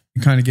 Yeah.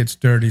 It kind of gets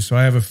dirty. So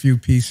I have a few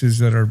pieces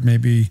that are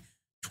maybe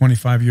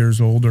 25 years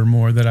old or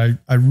more that I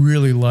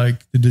really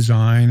like the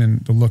design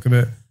and the look of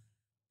it,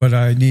 but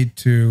I need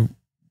to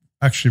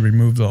actually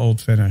remove the old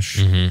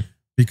finish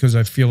because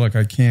I feel like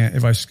I can't,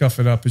 if I scuff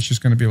it up, it's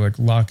just going to be like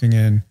locking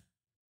in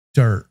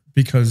dirt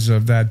because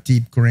of that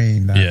deep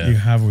grain that you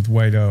have with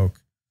white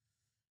oak.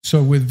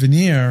 So with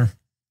veneer,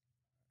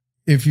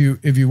 if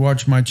you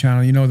watch my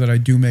channel, you know that I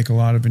do make a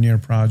lot of veneer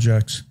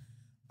projects.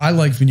 I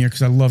like veneer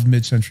because I love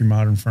mid-century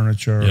modern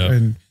furniture,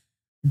 and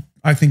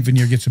I think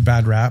veneer gets a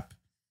bad rap.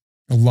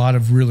 A lot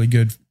of really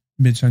good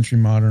mid-century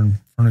modern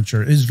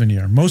furniture is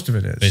veneer. Most of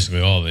it is.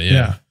 Basically all of it,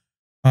 yeah.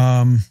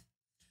 And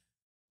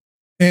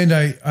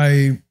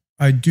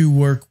I do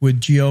work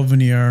with GL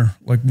veneer,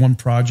 like one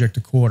project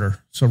a quarter.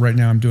 So right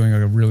now I'm doing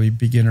a really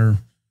beginner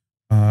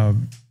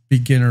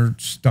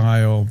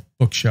style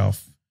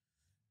bookshelf.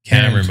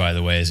 Cameron, by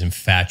the way, is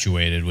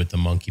infatuated with the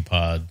monkey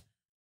pod.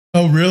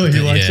 Oh, really? He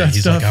likes that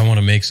he's stuff? Like, I want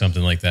to make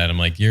something like that. I'm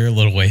like, you're a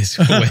little ways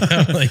away.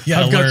 I'm like,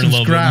 yeah, I've got some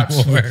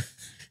scraps.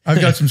 I've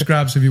got some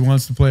scraps if he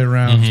wants to play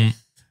around.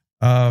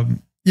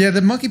 Yeah,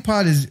 the monkey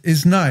pod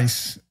is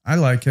nice. I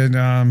like it.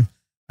 I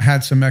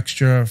had some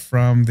extra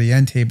from the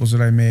end tables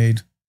that I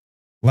made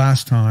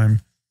last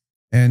time.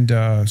 And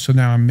so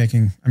now I'm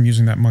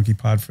using that monkey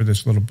pod for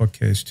this little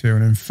bookcase too.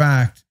 And in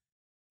fact,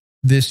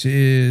 this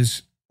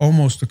is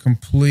almost a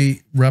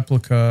complete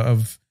replica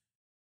of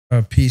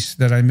a piece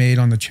that I made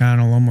on the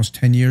channel almost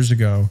 10 years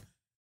ago,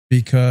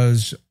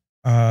 because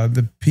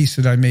the piece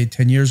that I made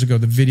 10 years ago,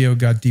 the video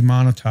got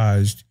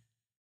demonetized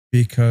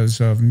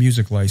because of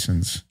music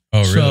license.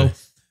 Oh, really? So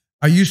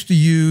I used to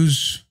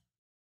use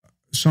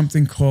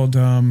something called...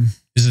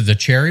 is it the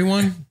cherry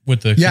one?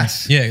 With the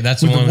Yes. Yeah,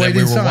 that's the one that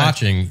we were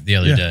watching the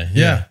other day.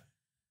 Yeah.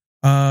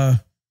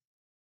 I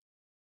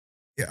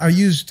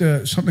used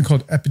something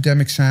called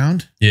Epidemic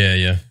Sound.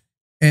 Yeah.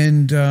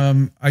 And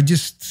I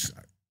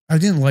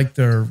didn't like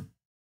their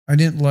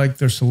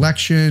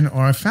selection,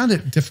 or I found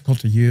it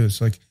difficult to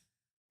use. Like,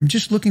 I'm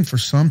just looking for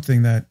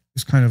something that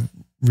is kind of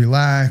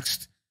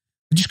relaxed.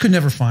 I just could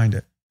never find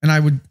it. And I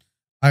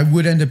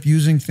would end up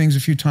using things a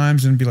few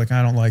times and be like,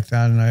 I don't like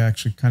that. And I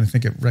actually kind of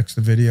think it wrecks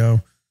the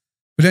video.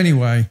 But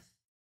anyway,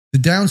 the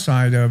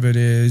downside of it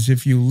is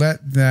if you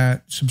let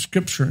that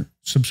subscription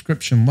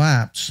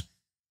lapse,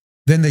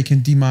 then they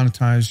can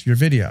demonetize your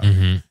video.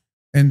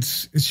 And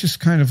it's just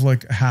kind of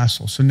like a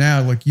hassle. So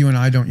now, like, you and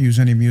I don't use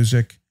any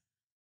music,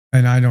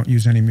 and I don't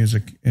use any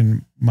music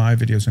in my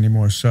videos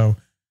anymore. So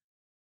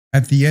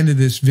at the end of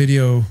this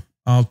video,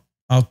 I'll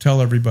tell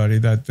everybody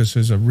that this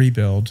is a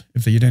rebuild,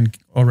 if you didn't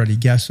already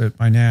guess it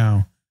by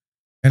now.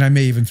 And I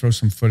may even throw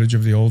some footage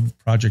of the old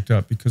project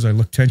up because I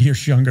look 10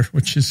 years younger,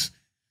 which is,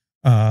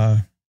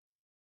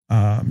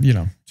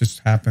 just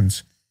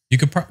happens. You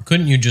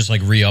couldn't you just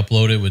like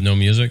re-upload it with no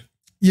music?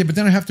 Yeah, but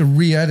then I have to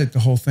re-edit the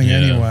whole thing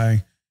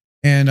anyway.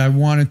 And I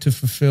wanted to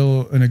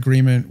fulfill an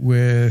agreement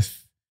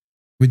with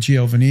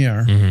GL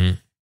Veneer.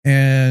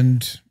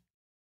 And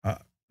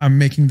I'm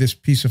making this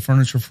piece of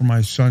furniture for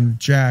my son,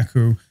 Jack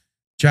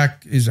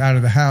is out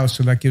of the house.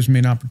 So that gives me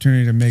an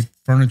opportunity to make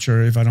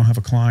furniture if I don't have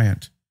a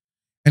client.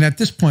 And at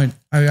this point,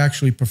 I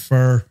actually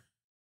prefer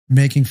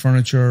making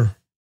furniture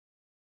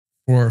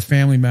for a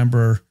family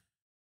member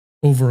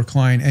over a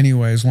client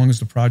anyway, as long as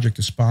the project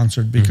is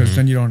sponsored, because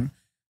then you don't,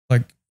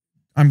 like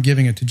I'm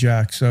giving it to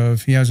Jack. So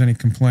if he has any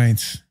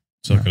complaints,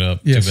 suck it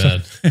up. Too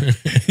bad.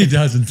 He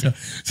doesn't.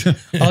 So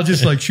I'll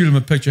just like shoot him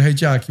a picture. Hey,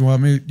 Jack, you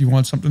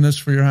want something this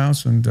for your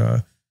house? And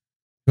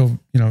he'll,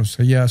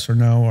 say yes or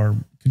no, or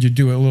could you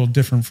do it a little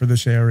different for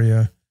this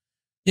area?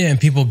 Yeah. And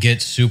people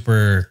get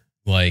super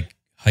like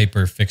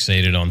hyper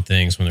fixated on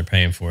things when they're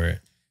paying for it.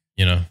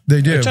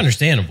 They do. It's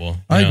understandable.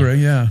 I agree.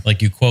 Yeah.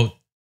 Like you quote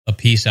a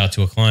piece out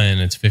to a client,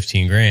 it's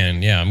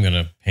 $15,000. Yeah. I'm going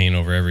to paint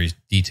over every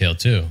detail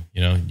too.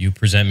 You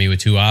present me with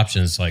two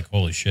options. Like,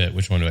 holy shit,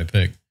 which one do I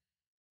pick?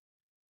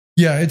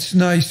 Yeah. It's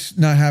nice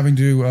not having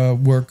to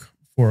work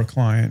for a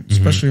client,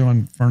 especially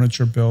on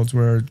furniture builds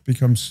where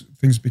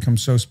things become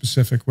so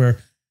specific where,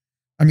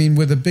 I mean,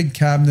 with a big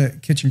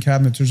kitchen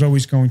cabinet, there's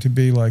always going to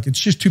be like, it's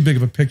just too big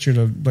of a picture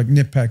to like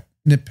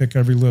nitpick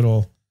every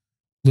little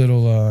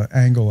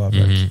angle of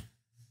it.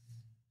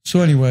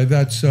 So anyway,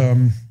 those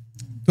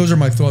are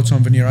my thoughts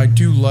on veneer. I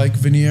do like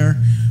veneer,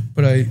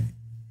 but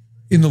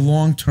in the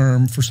long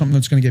term, for something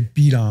that's going to get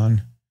beat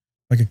on,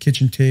 like a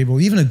kitchen table,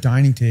 even a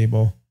dining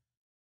table,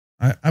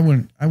 I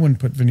wouldn't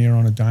put veneer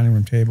on a dining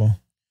room table.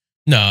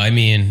 No, I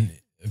mean,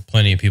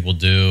 plenty of people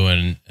do,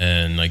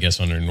 and I guess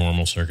under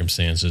normal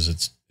circumstances,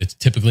 it's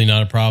typically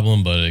not a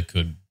problem, but it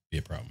could be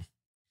a problem.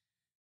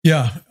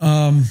 Yeah,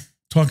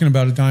 talking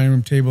about a dining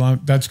room table,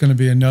 that's going to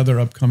be another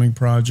upcoming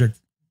project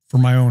for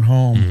my own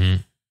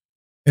home.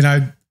 And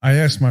I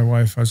asked my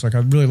wife, I was like,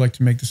 I'd really like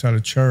to make this out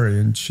of cherry.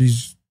 And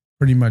she's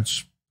pretty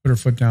much put her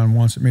foot down and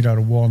wants it made out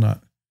of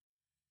walnut,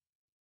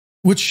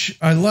 which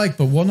I like,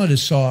 but walnut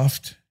is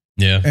soft.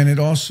 Yeah. And it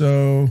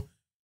also,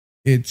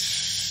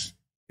 it's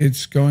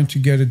going to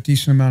get a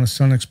decent amount of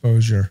sun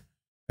exposure,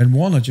 and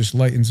walnut just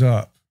lightens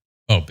up.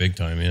 Oh, big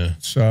time. Yeah.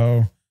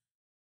 So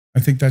I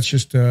think that's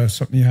just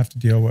something you have to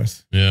deal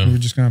with. Yeah. We're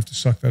just going to have to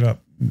suck that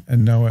up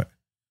and know it.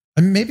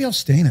 I mean, maybe I'll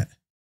stain it.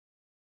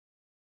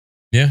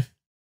 Yeah.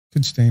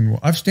 Could stain.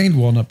 I've stained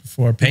walnut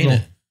before. Paint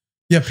it.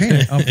 Yeah, paint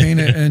it. I'll paint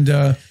it.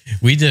 And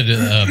we did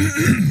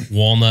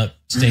walnut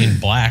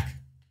stained black.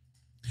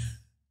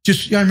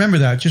 I remember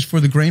that. Just for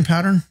the grain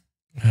pattern.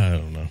 I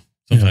don't know.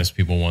 Sometimes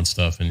people want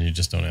stuff and you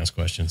just don't ask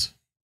questions.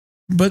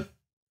 But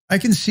I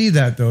can see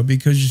that though,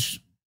 because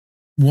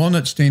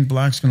walnut stained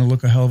black is going to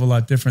look a hell of a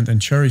lot different than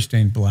cherry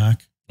stained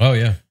black. Oh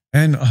yeah,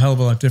 and a hell of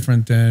a lot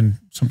different than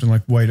something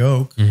like white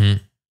oak.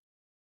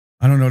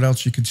 I don't know what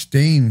else you could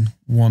stain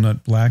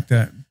walnut black.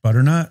 That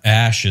butternut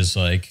ash is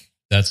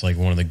that's like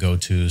one of the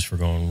go-tos for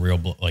going real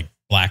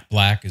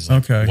black is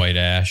like white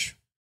ash.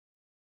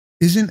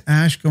 Isn't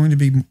ash going to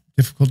be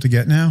difficult to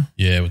get now?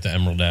 Yeah, with the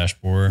emerald ash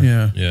borer.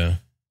 Yeah.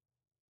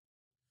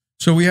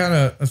 So we had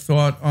a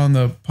thought on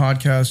the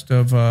podcast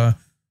of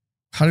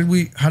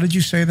how did you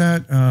say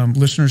that?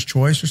 Listener's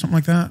choice or something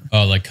like that?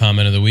 Oh, like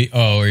comment of the week.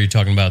 Oh, are you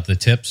talking about the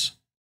tips?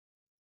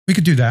 We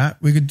could do that.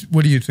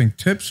 What do you think?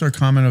 Tips or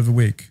comment of the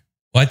week?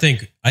 Well, I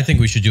think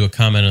we should do a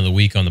comment of the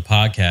week on the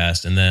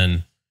podcast, and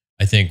then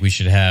I think we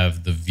should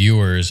have the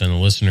viewers and the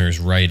listeners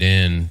write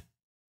in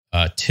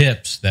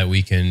tips that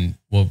we can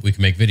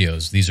make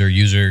videos. These are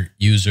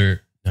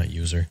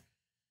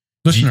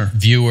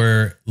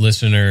viewer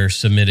listener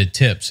submitted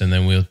tips, and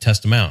then we'll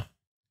test them out.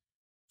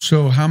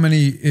 So how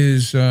many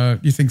is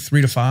you think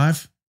 3 to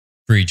 5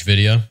 for each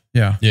video?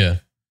 Yeah.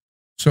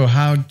 So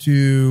how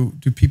do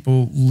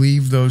people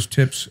leave those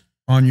tips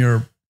on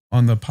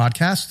the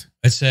podcast?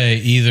 I'd say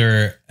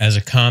either as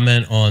a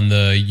comment on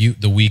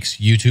the week's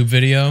YouTube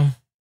video,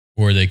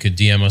 or they could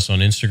DM us on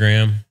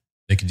Instagram.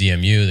 They could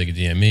DM you, they could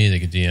DM me, they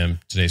could DM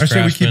Today's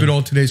Craftsman. I say we keep it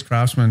all Today's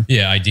Craftsman.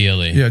 Yeah,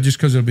 ideally. Yeah, just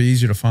because it'll be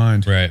easier to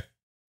find. Right.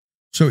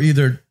 So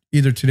either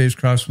Today's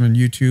Craftsman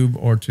YouTube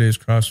or Today's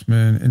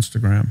Craftsman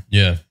Instagram.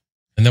 Yeah.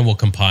 And then we'll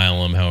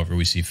compile them however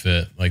we see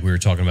fit. Like we were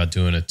talking about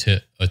doing a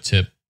tip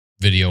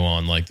video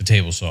on like the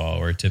table saw,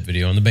 or a tip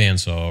video on the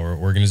bandsaw, or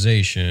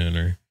organization,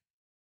 or.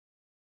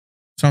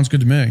 Sounds good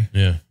to me.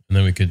 Yeah. And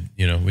then we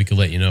could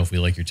let you know if we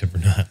like your tip or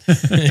not.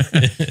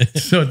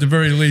 So at the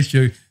very least,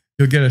 you'll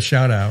get a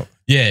shout out.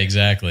 Yeah,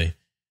 exactly.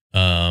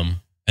 And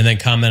then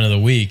comment of the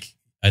week,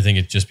 I think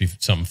it'd just be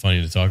something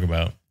funny to talk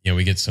about.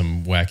 We get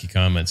some wacky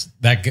comments.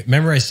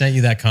 Remember I sent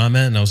you that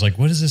comment and I was like,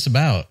 what is this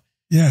about?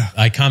 Yeah.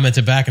 I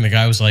commented back and the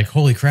guy was like,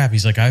 holy crap.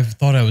 He's like, I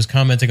thought I was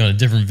commenting on a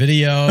different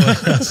video. And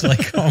I was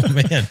like, oh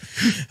man.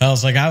 I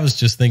was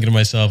just thinking to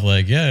myself,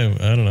 like, yeah,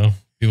 I don't know.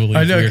 People leave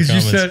I know, because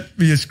you comments. sent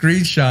me a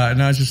screenshot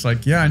and I was just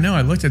like, yeah, I know.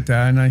 I looked at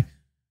that and I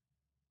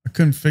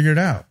couldn't figure it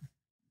out.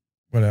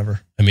 Whatever.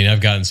 I mean,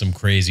 I've gotten some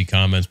crazy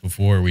comments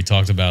before. We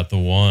talked about the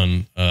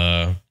one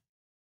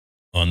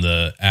on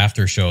the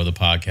after show of the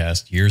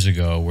podcast years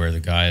ago where the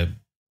guy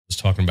was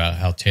talking about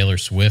how Taylor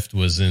Swift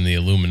was in the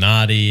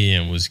Illuminati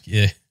and was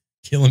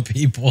killing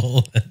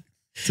people,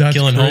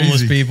 killing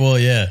homeless people.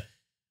 Yeah.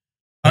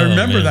 I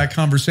remember that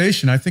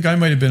conversation. I think I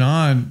might have been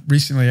on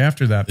recently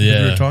after that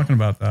because we were talking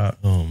about that.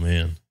 Oh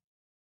man.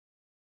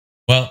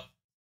 Well,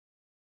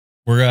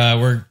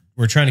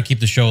 we're trying to keep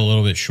the show a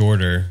little bit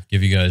shorter,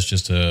 give you guys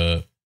just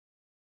a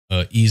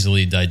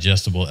easily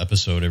digestible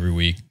episode every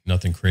week.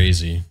 Nothing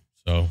crazy.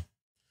 So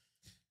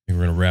I think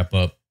we're going to wrap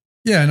up.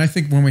 Yeah. And I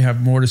think when we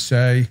have more to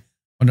say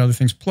on other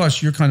things.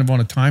 Plus, you're kind of on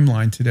a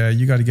timeline today.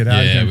 You got to get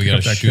out again. Yeah, we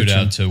got to shoot kitchen.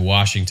 out to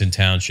Washington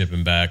Township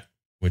and back,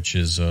 which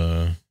is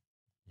about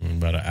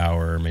an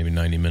hour, maybe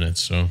 90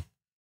 minutes. So,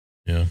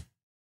 yeah.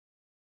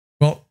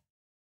 Well,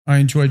 I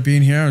enjoyed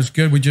being here. It was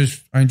good.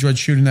 I enjoyed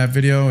shooting that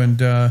video,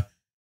 and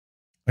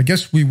I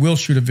guess we will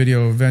shoot a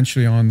video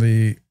eventually on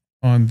the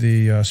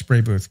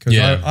spray booth because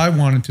I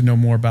wanted to know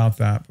more about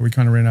that, but we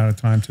kind of ran out of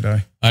time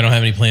today. I don't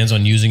have any plans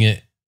on using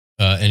it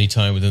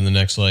anytime within the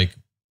next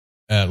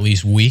at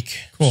least week.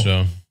 Cool.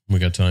 So we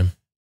got time.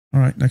 All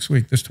right, next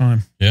week, this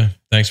time. Yeah.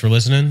 Thanks for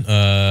listening.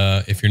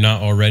 If you're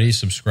not already,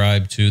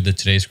 subscribe to the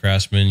Today's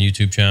Craftsman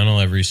YouTube channel.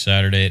 Every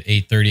Saturday at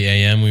 8:30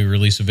 a.m. we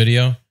release a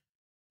video,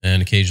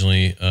 and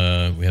occasionally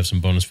we have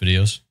some bonus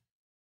videos.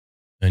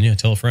 And yeah,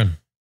 tell a friend.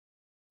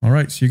 All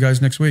right, see you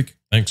guys next week.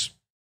 Thanks.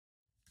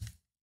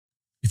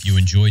 If you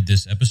enjoyed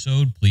this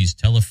episode, please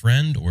tell a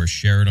friend or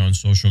share it on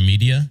social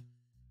media.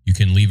 You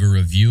can leave a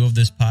review of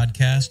this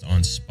podcast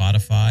on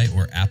Spotify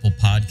or Apple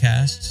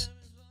Podcasts.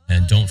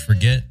 And don't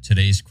forget,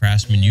 Today's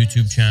Craftsman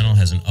YouTube channel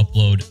has an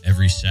upload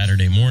every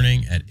Saturday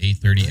morning at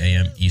 8:30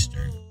 a.m.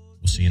 Eastern.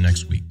 We'll see you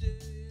next week.